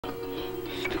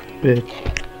it,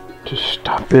 to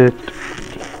stop it,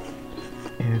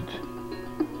 and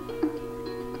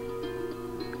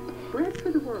Bread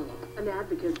for the World, an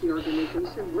advocacy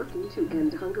organization working to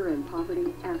end hunger and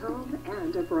poverty at home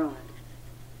and abroad.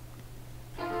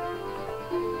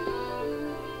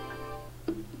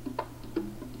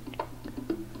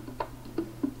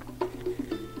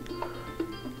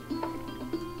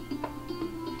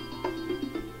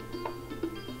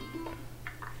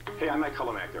 Hey, I'm Mike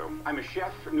Columbo. I'm a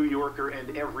chef, New Yorker,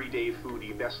 and everyday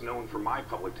foodie, best known for my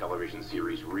public television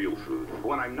series, Real Food.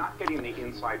 When I'm not getting the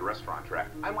inside restaurant track,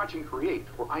 I'm watching Create,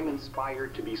 where I'm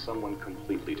inspired to be someone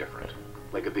completely different.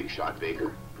 Like a big shot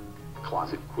baker,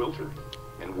 closet quilter,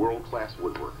 and world-class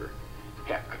woodworker.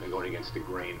 Heck, I've been going against the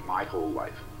grain my whole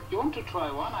life. You want to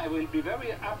try one? I will be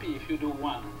very happy if you do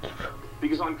one.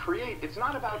 Because on Create, it's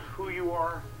not about who you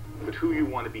are, but who you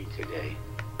want to be today.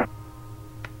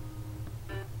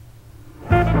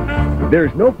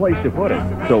 There's no place to put it,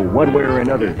 so one way or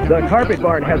another, the Carpet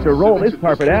Barn has to roll this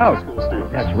carpet out.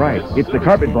 That's right, it's the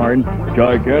Carpet Barn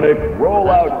Gigantic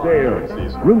Rollout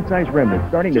Sale. Room size remnants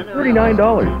starting at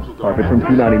 $39. Carpet from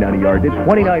 $2.99 a yard to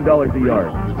 $29 a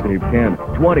yard. Save 10,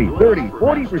 20, 30,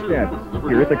 40%.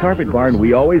 Here at the Carpet Barn,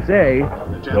 we always say,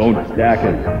 don't stack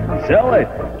it, sell it.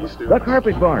 The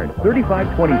Carpet Barn,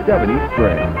 3527 East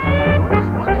Gray.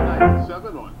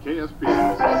 On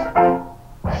KSPS.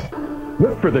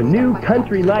 Look for the new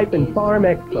Country Life and Farm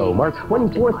Expo, March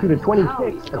 24th through the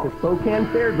 26th at the Spokane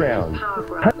Fairgrounds.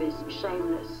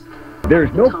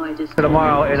 There's no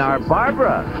tomorrow in our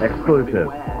Barbara exclusive.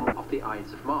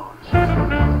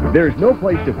 There's no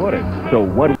place to put it, so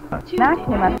one...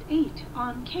 Tuesday 8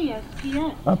 on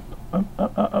KSPS.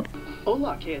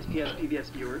 Hola, KSPS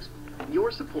PBS viewers.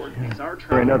 Your support makes our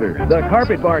For another, the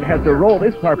Carpet Barn has to roll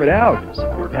this carpet out.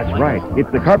 That's right, it's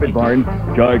the Carpet Barn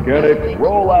Gigantic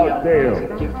Rollout Sale.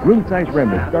 Room size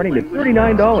remnants starting at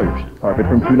 $39. Carpet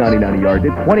from $2.99 a yard to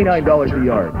 $29 a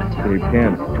yard. Save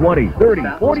 10, 20, 30,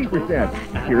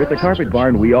 40%. Here at the Carpet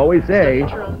Barn, we always say,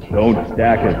 don't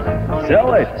stack it,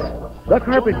 sell it. The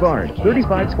Carpet Barn,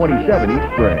 3527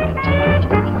 East Gray.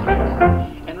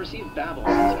 And receive Babel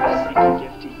as a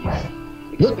gift to you.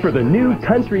 Look for the new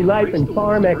Country Life and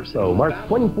Farm Expo, March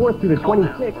 24th through the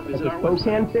 26th at the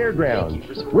Spokane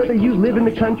Fairgrounds. Whether you live in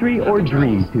the country or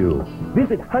dream to,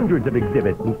 visit hundreds of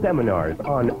exhibits and seminars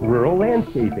on rural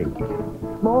landscaping,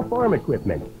 small farm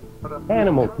equipment,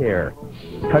 animal care,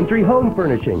 country home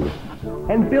furnishings,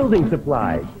 and building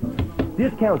supplies.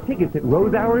 Discount tickets at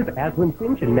Rose Hours, Aslan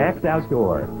Finch, and Max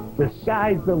Outdoor. The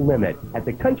sky's the limit at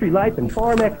the Country Life and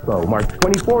Farm Expo, March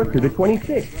 24th through the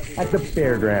 26th at the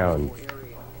Fairgrounds.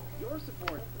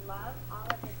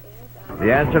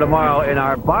 The answer tomorrow in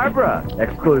our Barbara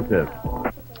exclusive.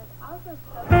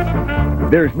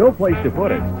 There's no place to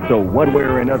put it, so one way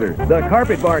or another, the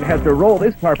Carpet Barn has to roll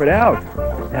this carpet out.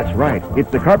 That's right,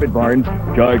 it's the Carpet Barn's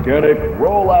Gigantic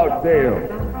Rollout Sale.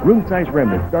 Room size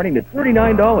remnants starting at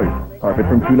 $39. Carpet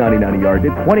from $2.99 a yard to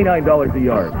 $29 a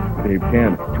yard. Save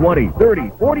 10, 20, 30,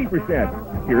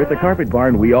 40%. Here at the Carpet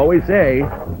Barn, we always say,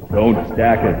 don't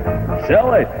stack it,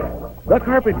 sell it. The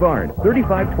Carpet Barn,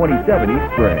 3527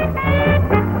 East Gray.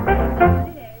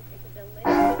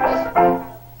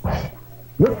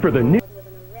 Look for the new...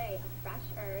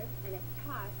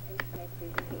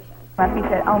 He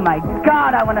said, oh my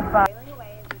God, I want to fuck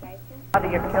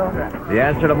your children. The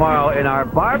answer tomorrow in our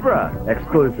Barbara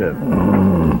exclusive.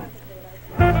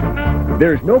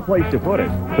 There's no place to put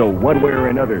it, so one way or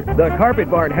another, the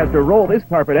Carpet Barn has to roll this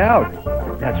carpet out.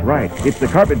 That's right, it's the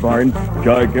Carpet Barn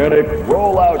Gigantic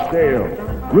Rollout Sale.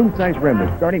 Room size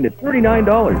remnants starting at $39.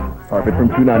 Carpet from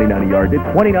 $2.99 a yard to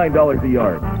 $29 a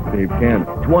yard. Save 10,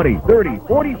 20, 30,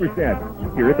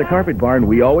 40%. Here at the Carpet Barn,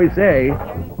 we always say,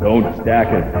 don't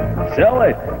stack it, sell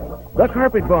it. The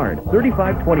Carpet Barn,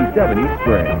 3527 East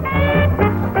Gray.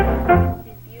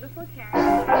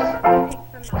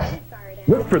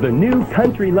 Look for the new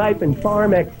Country Life and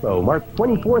Farm Expo, March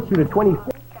 24th through the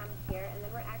 26th.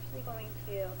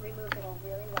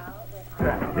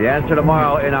 The answer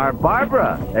tomorrow in our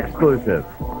Barbara exclusive.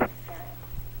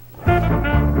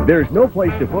 There's no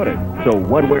place to put it, so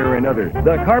one way or another,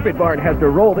 the Carpet Barn has to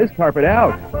roll this carpet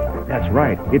out. That's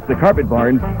right, it's the Carpet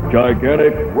Barn's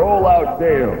Gigantic Rollout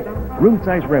Sale. Room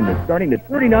size remnants starting at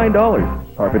 $39.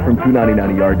 Carpet from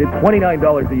 $2.99 a yard to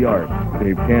 $29 a yard.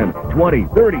 Save 10, 20,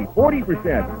 30,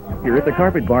 40%. Here at the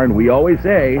Carpet Barn, we always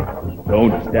say,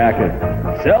 don't stack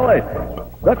it, sell it.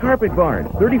 The Carpet Barn,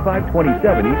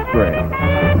 3527 East Gray.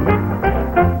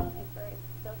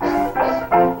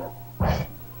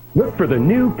 Look for the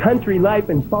new Country Life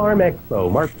and Farm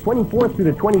Expo, March 24th through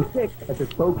the 26th at the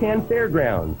Spokane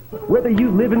Fairgrounds. Whether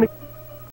you live in the...